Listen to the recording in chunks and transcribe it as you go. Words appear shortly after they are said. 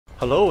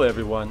Hello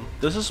everyone,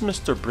 this is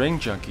Mr. Brain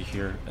Junkie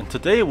here, and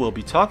today we'll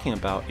be talking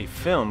about a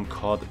film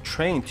called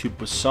Train to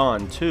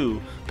Busan 2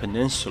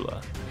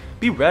 Peninsula.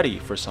 Be ready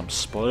for some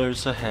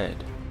spoilers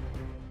ahead.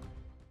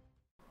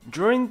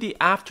 During the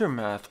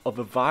aftermath of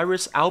a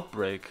virus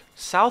outbreak,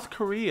 South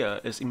Korea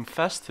is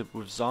infested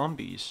with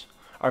zombies.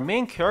 Our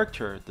main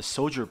character, the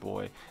soldier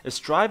boy, is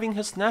driving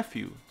his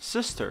nephew,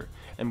 sister,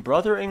 and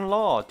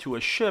brother-in-law to a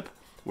ship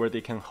where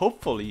they can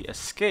hopefully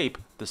escape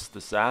this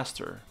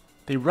disaster.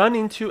 They run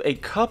into a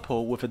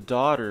couple with a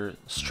daughter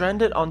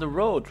stranded on the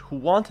road who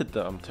wanted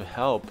them to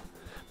help,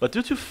 but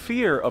due to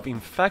fear of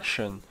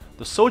infection,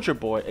 the soldier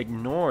boy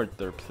ignored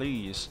their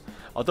pleas,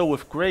 although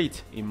with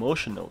great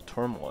emotional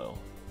turmoil.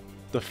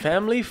 The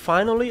family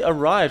finally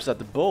arrives at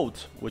the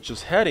boat, which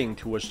is heading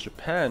towards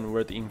Japan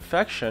where the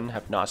infection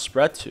have not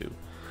spread to.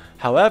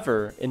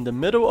 However, in the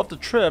middle of the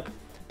trip,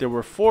 they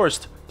were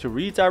forced to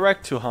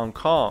redirect to Hong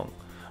Kong.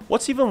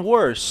 What's even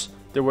worse,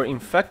 there were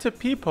infected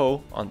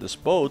people on this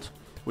boat,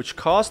 which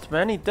caused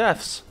many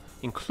deaths,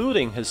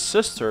 including his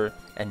sister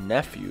and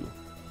nephew.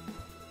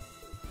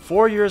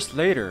 4 years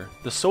later,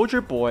 the soldier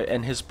boy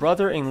and his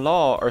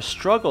brother-in-law are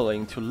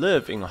struggling to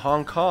live in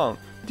Hong Kong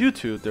due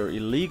to their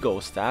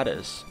illegal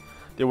status.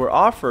 They were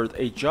offered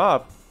a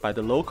job by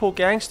the local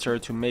gangster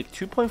to make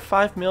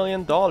 $2.5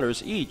 million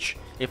each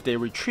if they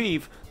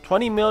retrieve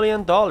 $20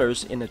 million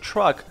in a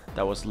truck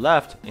that was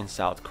left in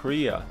South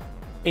Korea.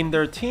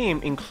 Their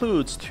team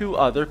includes 2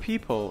 other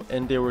people,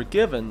 and they were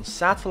given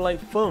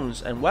satellite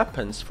phones and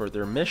weapons for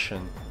their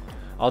mission.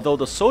 Although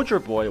the soldier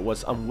boy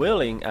was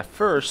unwilling at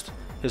first,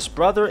 his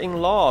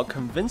brother-in-law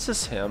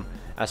convinces him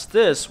as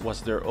this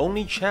was their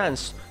only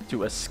chance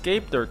to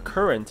escape their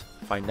current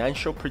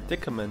financial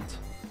predicament.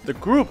 The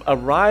group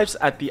arrives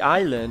at the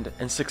island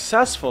and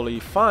successfully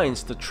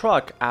finds the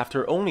truck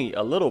after only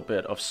a little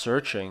bit of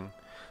searching.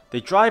 They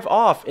drive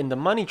off in the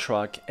money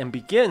truck and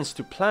begins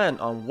to plan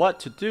on what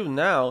to do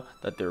now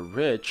that they're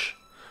rich.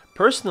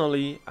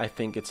 Personally, I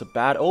think it's a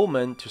bad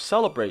omen to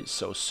celebrate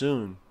so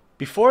soon.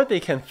 Before they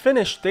can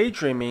finish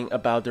daydreaming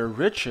about their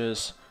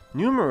riches,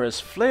 numerous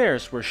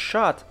flares were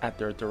shot at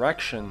their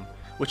direction,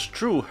 which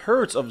drew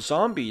herds of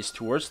zombies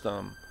towards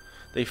them.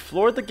 They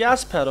floored the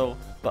gas pedal,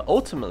 but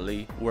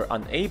ultimately were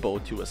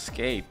unable to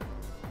escape.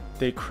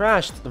 They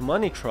crashed the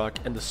money truck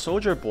and the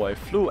soldier boy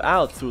flew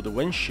out through the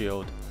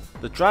windshield.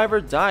 The driver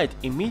died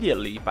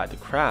immediately by the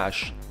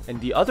crash, and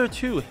the other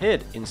 2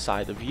 hid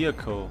inside the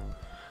vehicle.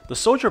 The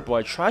soldier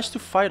boy tries to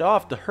fight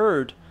off the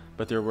herd,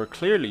 but there were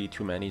clearly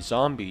too many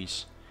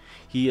zombies.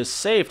 He is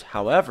saved,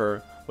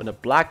 however, when a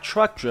black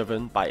truck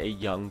driven by a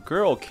young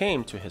girl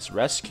came to his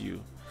rescue.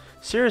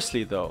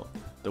 Seriously though,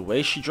 the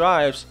way she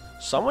drives,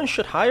 someone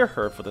should hire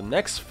her for the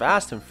next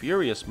Fast and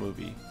Furious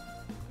movie.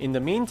 In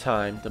the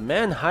meantime, the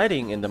man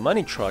hiding in the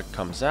money truck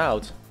comes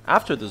out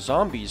after the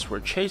zombies were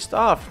chased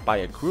off by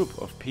a group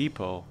of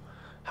people.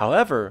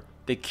 However,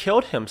 they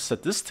killed him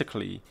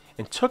sadistically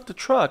and took the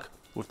truck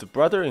with the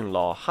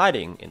brother-in-law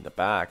hiding in the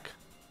back.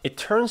 It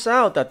turns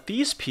out that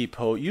these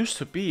people used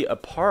to be a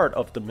part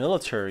of the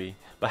military,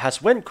 but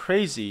has went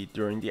crazy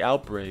during the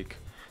outbreak.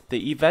 They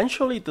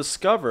eventually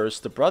discovers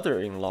the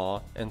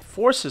brother-in-law and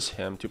forces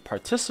him to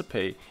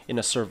participate in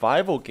a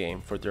survival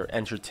game for their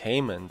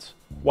entertainment.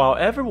 While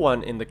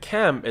everyone in the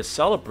camp is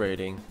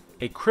celebrating,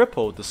 a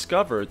cripple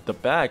discovered the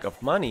bag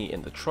of money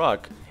in the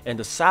truck and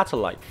the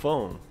satellite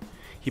phone.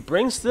 He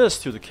brings this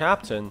to the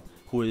captain,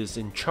 who is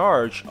in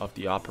charge of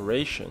the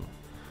operation.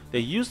 They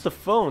use the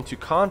phone to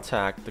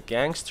contact the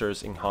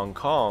gangsters in Hong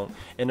Kong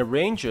and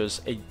arranges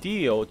a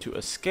deal to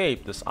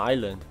escape this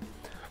island.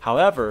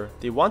 However,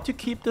 they want to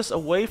keep this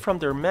away from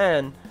their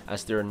men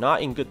as they're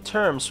not in good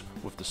terms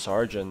with the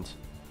sergeant.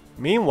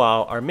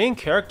 Meanwhile, our main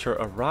character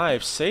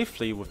arrives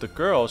safely with the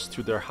girls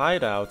to their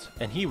hideout,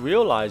 and he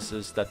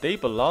realizes that they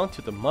belong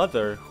to the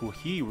mother who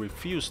he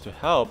refused to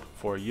help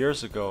 4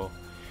 years ago.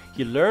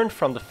 He learned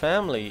from the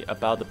family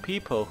about the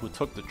people who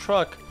took the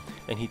truck,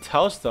 and he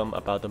tells them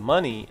about the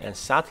money and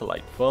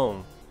satellite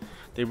phone.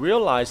 They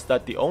realize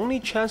that the only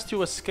chance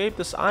to escape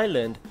this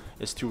island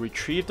is to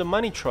retrieve the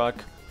money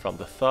truck from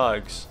the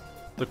thugs.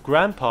 The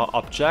grandpa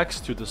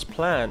objects to this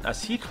plan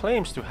as he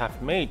claims to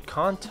have made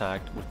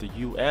contact with the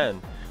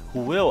UN, who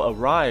will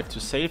arrive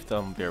to save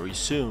them very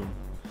soon.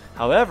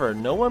 However,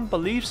 no one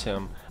believes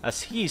him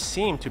as he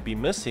seemed to be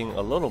missing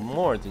a little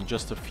more than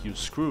just a few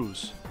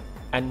screws.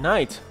 At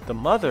night, the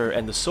mother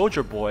and the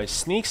soldier boy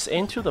sneaks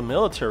into the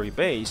military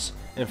base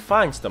and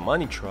finds the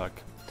money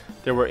truck.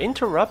 They were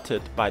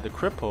interrupted by the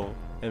cripple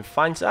and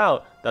finds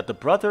out that the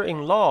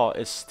brother-in-law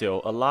is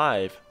still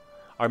alive.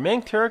 Our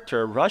main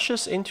character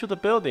rushes into the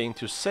building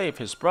to save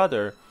his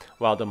brother,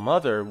 while the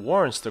mother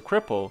warns the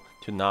cripple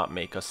to not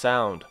make a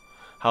sound.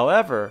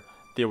 However,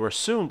 they were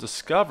soon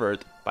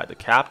discovered by the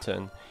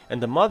captain,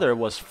 and the mother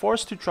was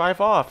forced to drive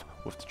off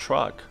with the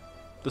truck.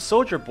 The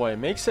soldier boy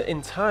makes it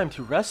in time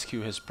to rescue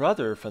his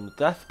brother from the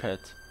death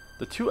pit.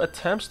 The 2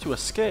 attempts to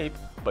escape,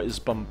 but is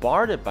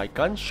bombarded by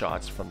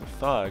gunshots from the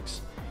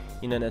thugs.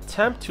 In an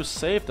attempt to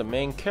save the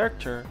main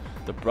character,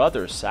 the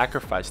brother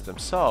sacrificed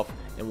himself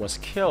and was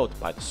killed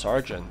by the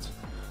sergeant.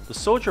 the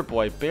soldier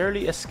boy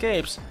barely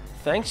escapes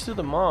thanks to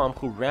the mom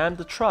who rammed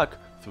the truck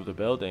through the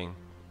building.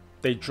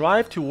 They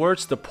drive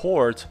towards the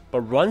port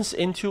but runs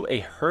into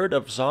a herd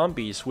of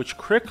zombies which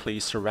quickly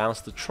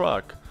surrounds the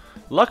truck.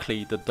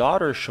 Luckily, the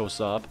daughter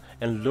shows up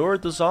and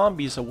lured the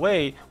zombies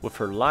away with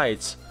her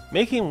lights,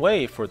 making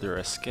way for their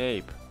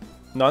escape.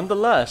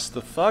 Nonetheless,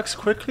 the thugs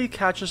quickly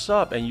catches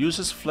up and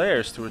uses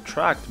flares to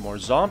attract more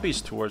zombies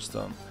towards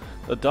them.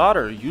 The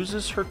daughter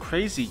uses her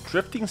crazy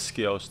drifting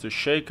skills to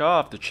shake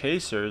off the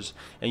chasers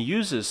and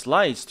uses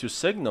lights to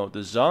signal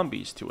the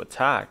zombies to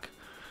attack.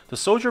 The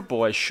soldier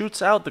boy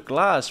shoots out the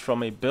glass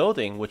from a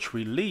building which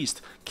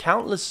released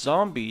countless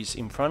zombies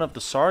in front of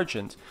the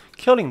sergeant,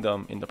 killing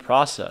them in the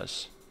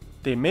process.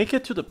 They make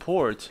it to the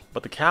port,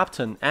 but the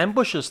captain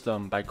ambushes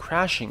them by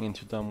crashing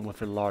into them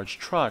with a large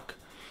truck.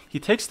 He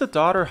takes the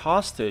daughter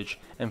hostage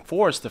and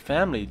forces the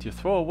family to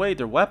throw away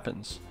their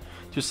weapons.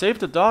 To save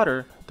the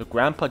daughter, the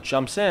grandpa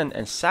jumps in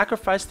and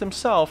sacrifices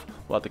himself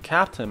while the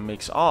captain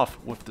makes off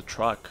with the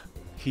truck.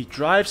 He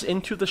drives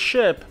into the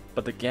ship,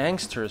 but the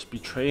gangsters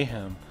betray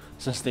him,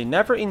 since they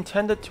never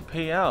intended to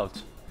pay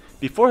out.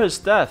 Before his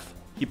death,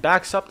 he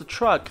backs up the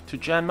truck to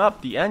jam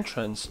up the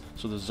entrance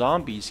so the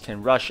zombies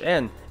can rush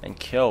in and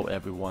kill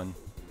everyone.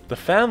 The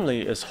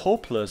family is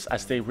hopeless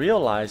as they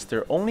realize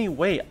their only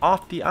way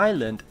off the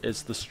island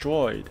is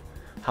destroyed.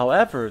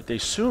 However, they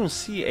soon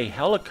see a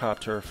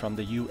helicopter from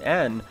the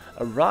UN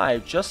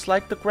arrive just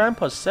like the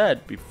grandpa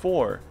said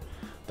before.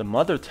 The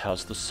mother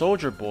tells the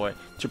soldier boy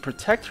to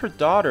protect her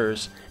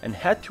daughters and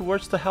head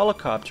towards the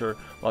helicopter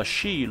while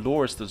she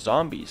lures the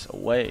zombies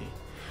away.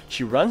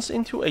 She runs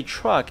into a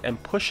truck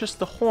and pushes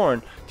the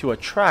horn to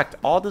attract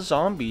all the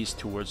zombies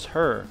towards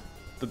her.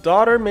 The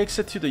daughter makes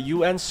it to the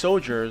UN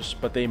soldiers,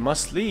 but they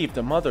must leave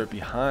the mother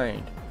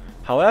behind.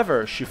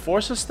 However, she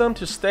forces them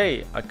to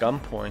stay at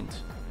gunpoint.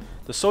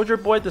 The soldier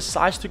boy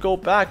decides to go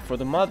back for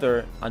the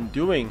mother,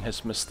 undoing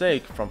his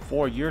mistake from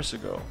 4 years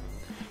ago.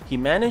 He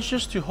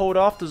manages to hold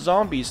off the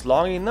zombies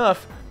long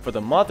enough for the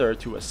mother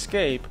to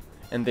escape,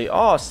 and they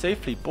all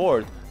safely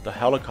board the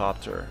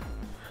helicopter.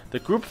 The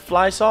group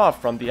flies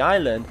off from the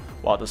island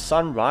while the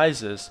sun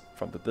rises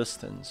from the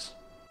distance.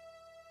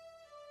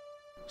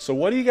 So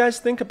what do you guys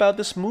think about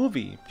this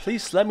movie?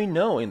 Please let me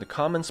know in the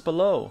comments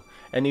below.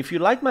 And if you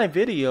like my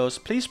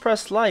videos, please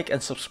press like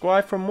and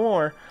subscribe for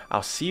more.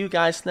 I'll see you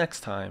guys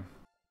next time.